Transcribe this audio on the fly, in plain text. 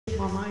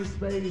my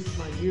MySpace,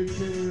 my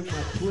YouTube,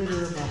 my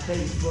Twitter, my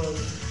Facebook.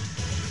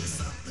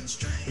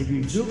 If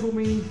you Google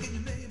me,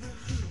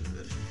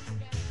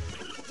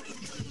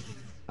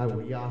 I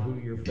will Yahoo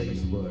your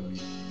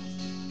Facebook.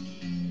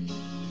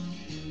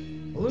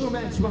 A little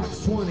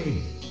Matchbox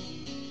 20.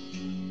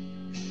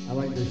 I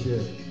like this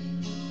shit.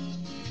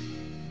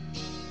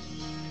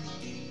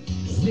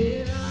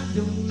 Said I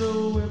don't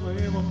know if I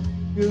ever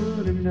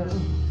good enough,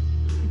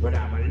 but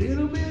I'm a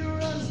little bit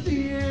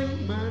rusty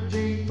and my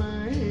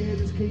head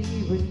is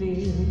caving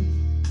in.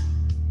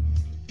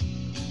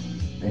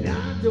 And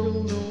I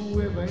don't know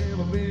if I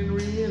ever been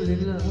really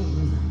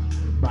loved.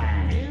 My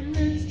hand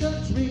that's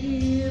touched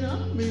me and I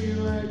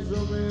feel like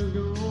something's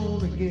going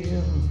on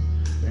again.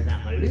 And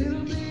I'm a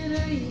little bit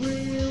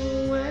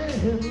angry, well,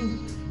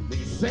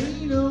 this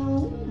ain't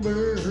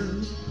over,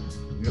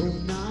 no,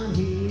 not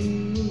here.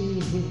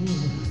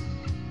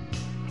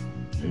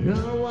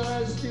 No,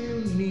 I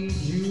still need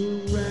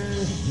you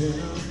right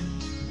now.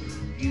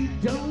 You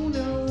don't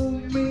know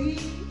me,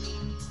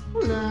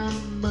 but I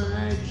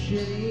might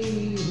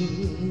change.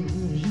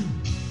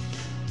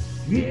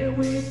 Yeah,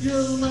 we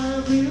just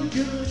might feel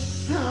good.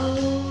 I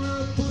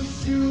wanna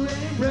push you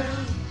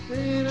around,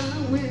 and I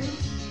will,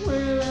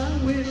 well, I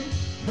will.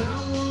 I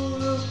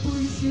wanna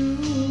push you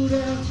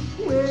down,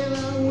 well,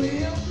 I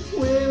will,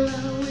 well, I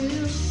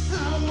will. I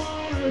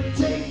wanna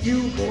take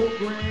you for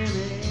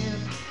granted.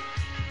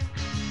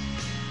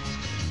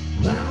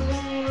 I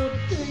wanna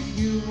take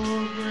you for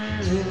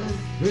granted.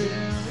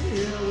 Yeah,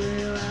 yeah,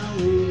 well, I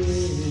will.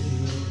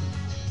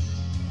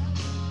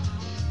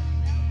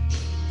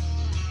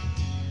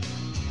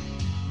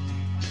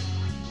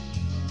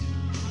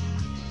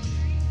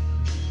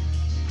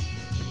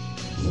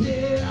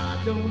 Yeah,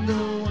 I don't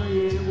know why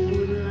you ever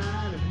would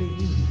lie to me.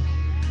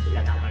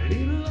 Like I'm a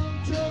little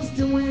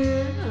untrusting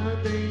when I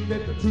think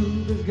that the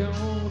truth is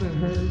gonna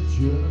hurt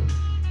you.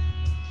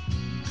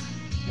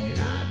 And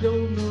I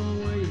don't know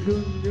why you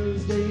couldn't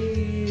just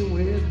stay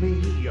with me.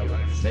 You're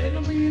gonna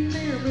settle me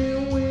near me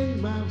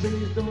when my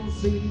face don't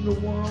seem to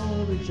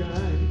want to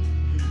shine.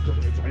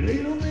 Cause it's a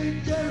little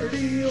bit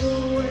dirty,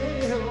 oh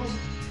well.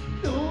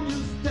 Don't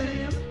just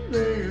stand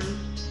there,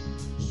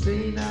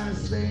 say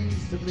nice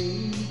things to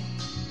me.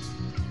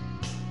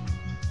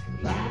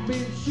 I've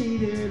been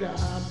cheated,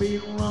 I've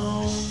been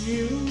wrong,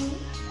 you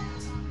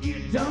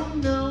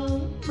don't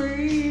know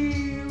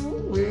me,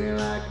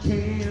 well I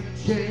can't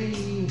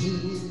change.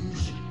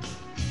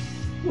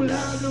 Well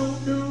I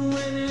don't do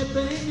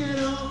anything at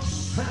all,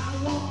 I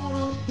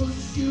wanna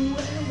push you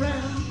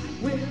around,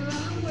 well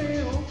I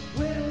will,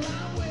 well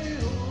I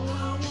will.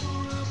 I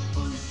wanna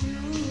push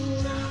you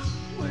down,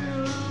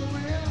 well I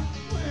will,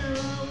 well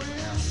I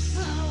will.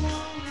 I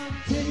wanna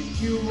take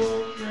you for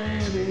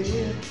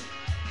granted.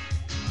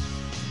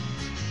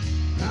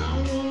 I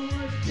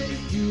wanna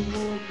take you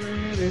for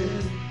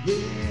granted,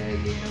 yeah,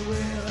 yeah,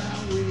 well I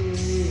will.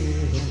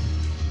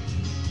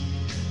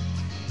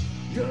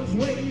 Just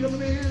wait a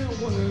minute,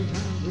 one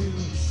time when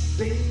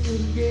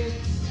things get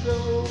so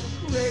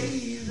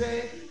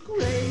crazy,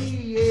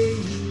 crazy.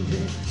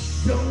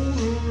 Don't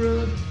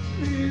rush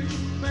this,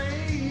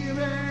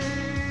 baby.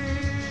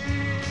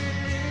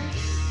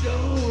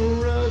 Don't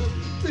rush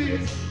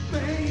this,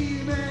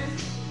 baby,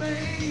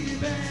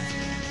 baby.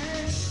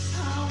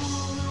 I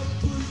wanna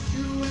push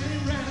you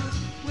around,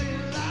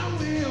 well I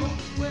will,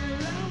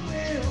 well I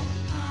will.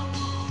 I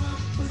wanna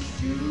push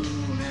you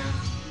down,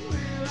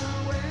 well I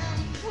will,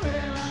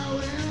 well I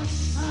will.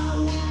 I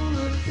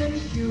wanna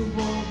take you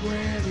for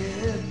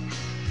granted.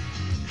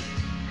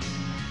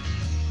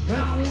 I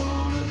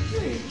wanna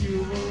take you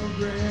for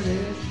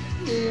granted,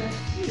 yeah,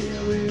 yeah,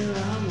 well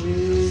I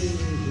will.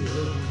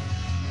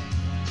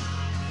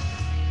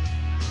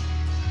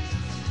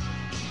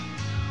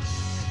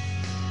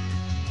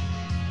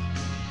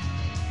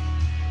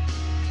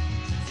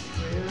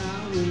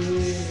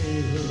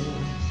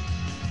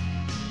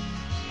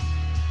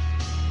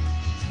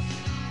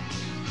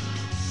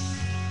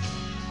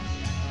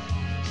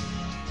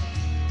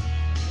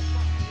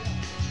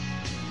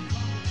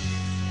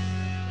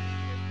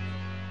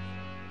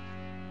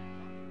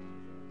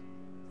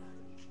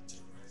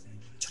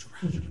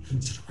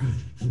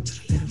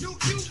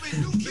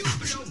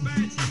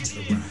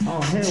 Oh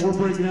hell, we're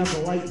breaking out the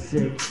light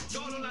stick.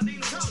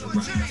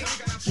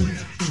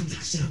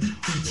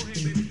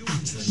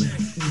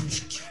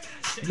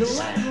 The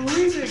Latin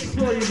remix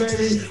for you,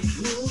 baby.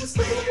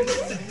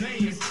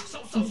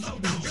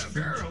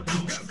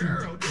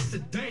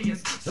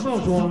 Come on,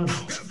 Juan.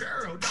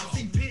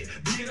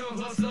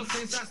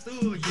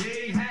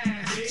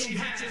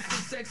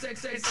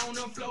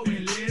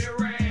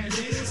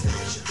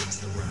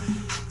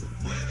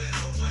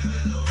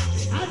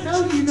 I know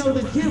you know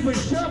the Cupid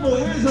Shovel.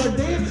 Where's our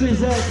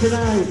dancers at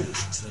tonight?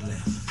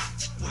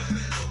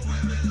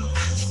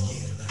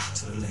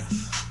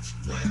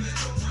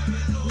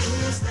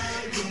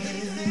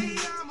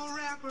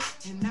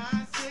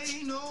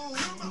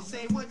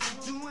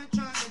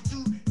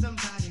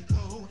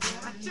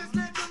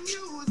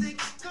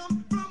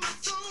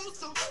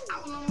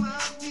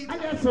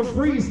 some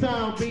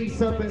freestyle beats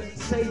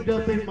saved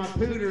up in my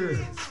pooter.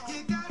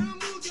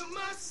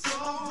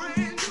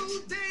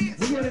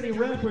 We got any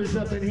rappers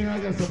up in here? I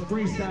got some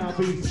freestyle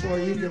beats for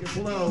you. You can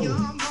flow.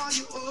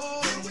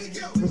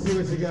 Let's see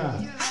what you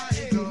got.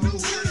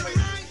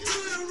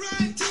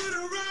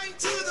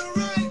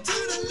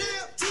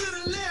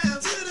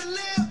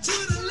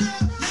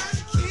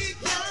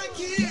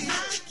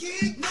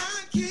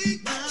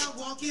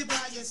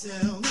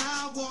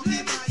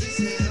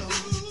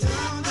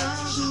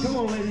 Come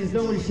on, ladies,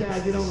 don't be shy.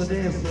 Get on the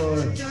dance floor.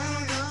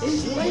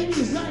 It's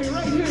ladies' night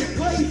right here at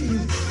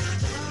Clayton's.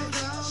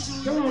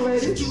 Come on,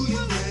 ladies. To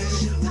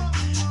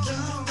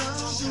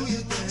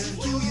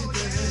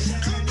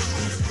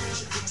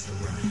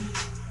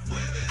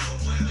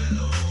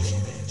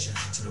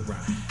the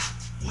right.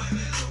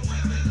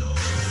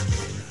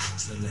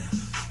 To the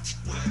left.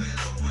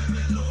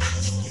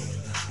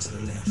 To the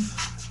left.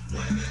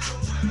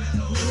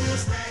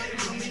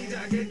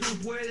 Que tú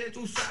puedes,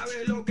 tú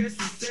sabes lo que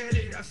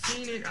sucede. I've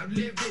seen it, I've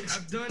lived it,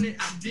 I've done it,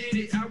 I did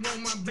it. I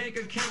want my bank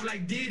account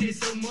like did it,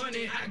 so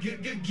money I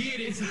get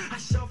it. I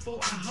shuffle,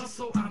 I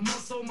hustle, I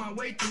muscle my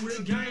way through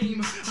the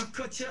game. I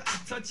cut ya, I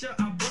touch ya,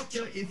 I buck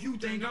ya if you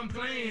think I'm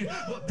playing.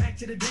 But back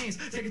to the dance,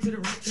 take it to the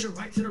right, to the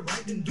right, to the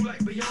right, then do like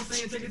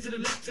Beyonce and take it to the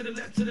left, to the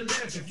left, to the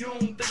left. If you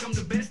don't think I'm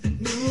the best, then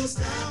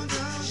down,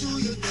 down, do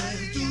your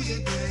thing, do your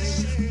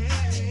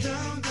thing.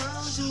 Down,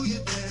 down, do your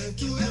thing,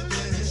 do your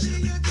thing.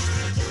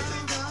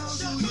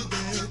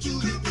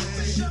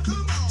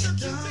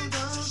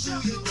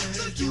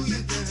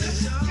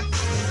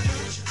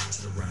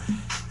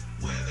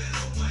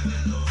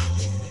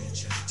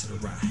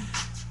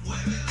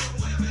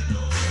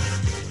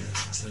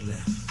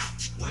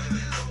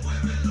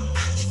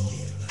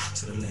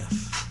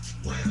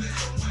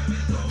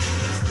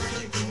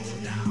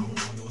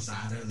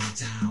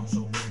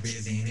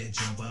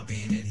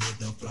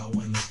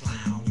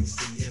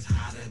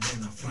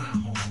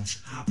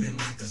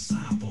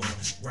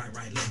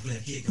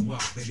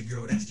 Baby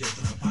girl, that's just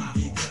a pop.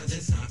 Because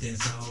it's something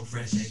so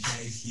fresh in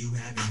case you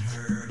haven't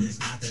heard. It's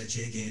not the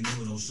chicken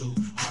noodle soup,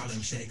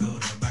 Harlem Shake or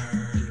the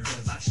bird.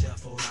 Because I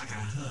shuffle like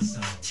I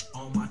hustle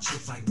on my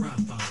chips like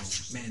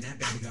Ruffles. Man, that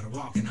baby got her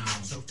walking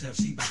on so tough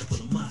she about to pull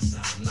a muscle.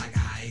 Like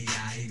aye,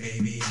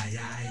 baby,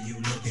 aye, you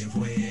looking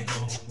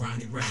fuego.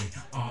 Ronnie Ray,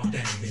 all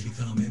day, baby,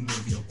 come and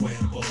move your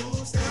cuerpo.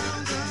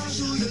 Down, down,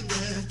 do your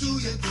dance, do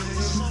your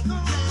dance.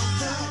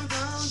 Down,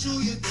 down, do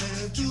your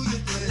dance, do your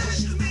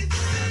dance.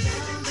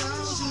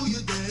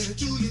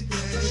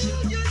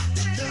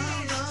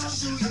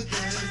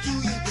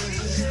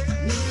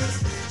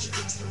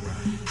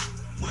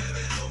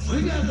 We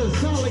got the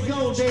solid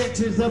gold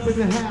dancers up in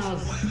the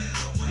house.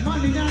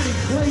 Monday night in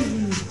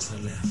Clayton.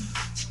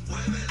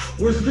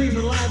 We're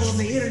streaming live on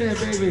the internet,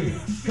 baby.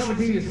 Coming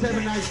to you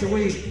 7 nights a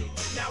week.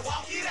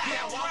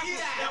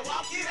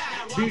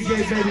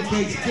 DJ Baby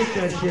Cake, skip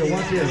that shit.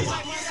 Watch this.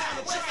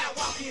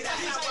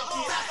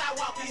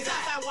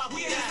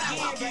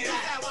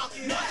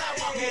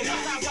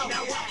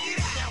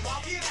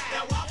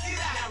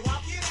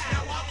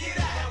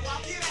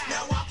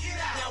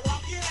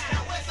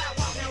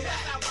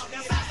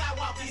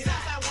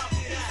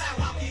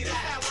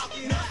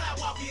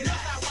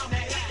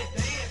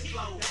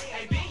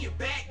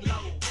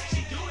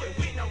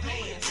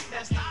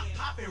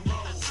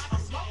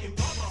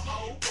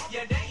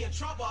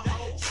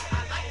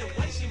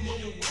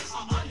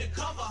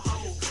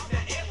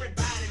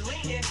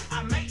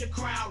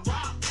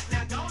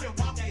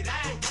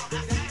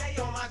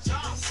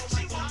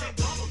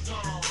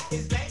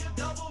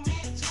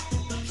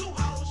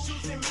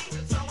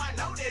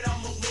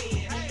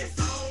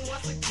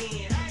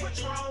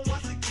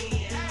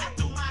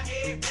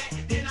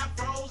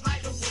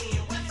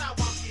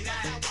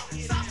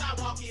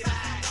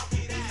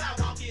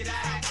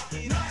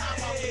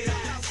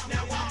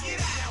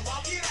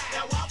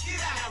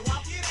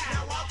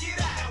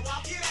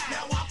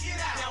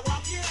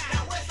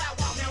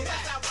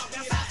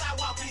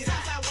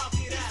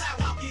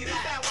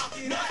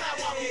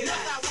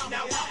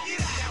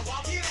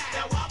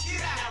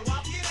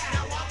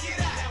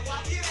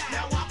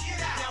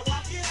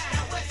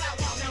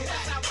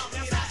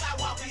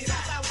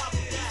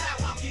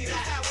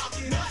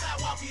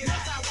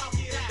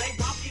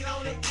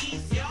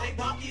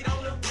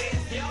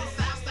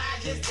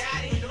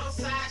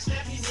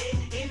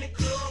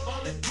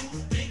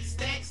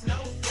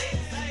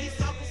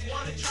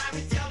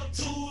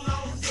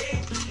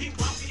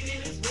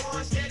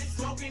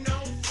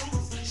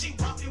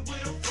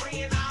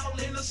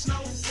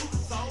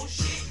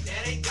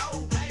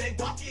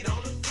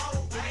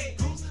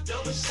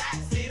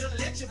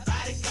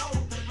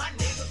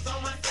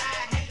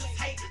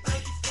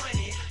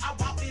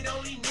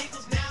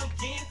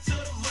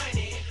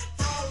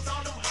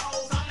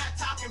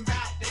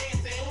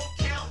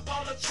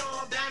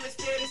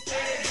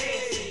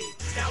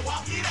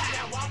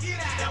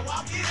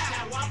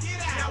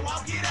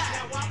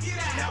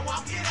 Now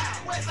walk it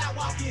out. West I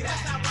walk it out.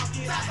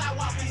 South I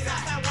walk it out.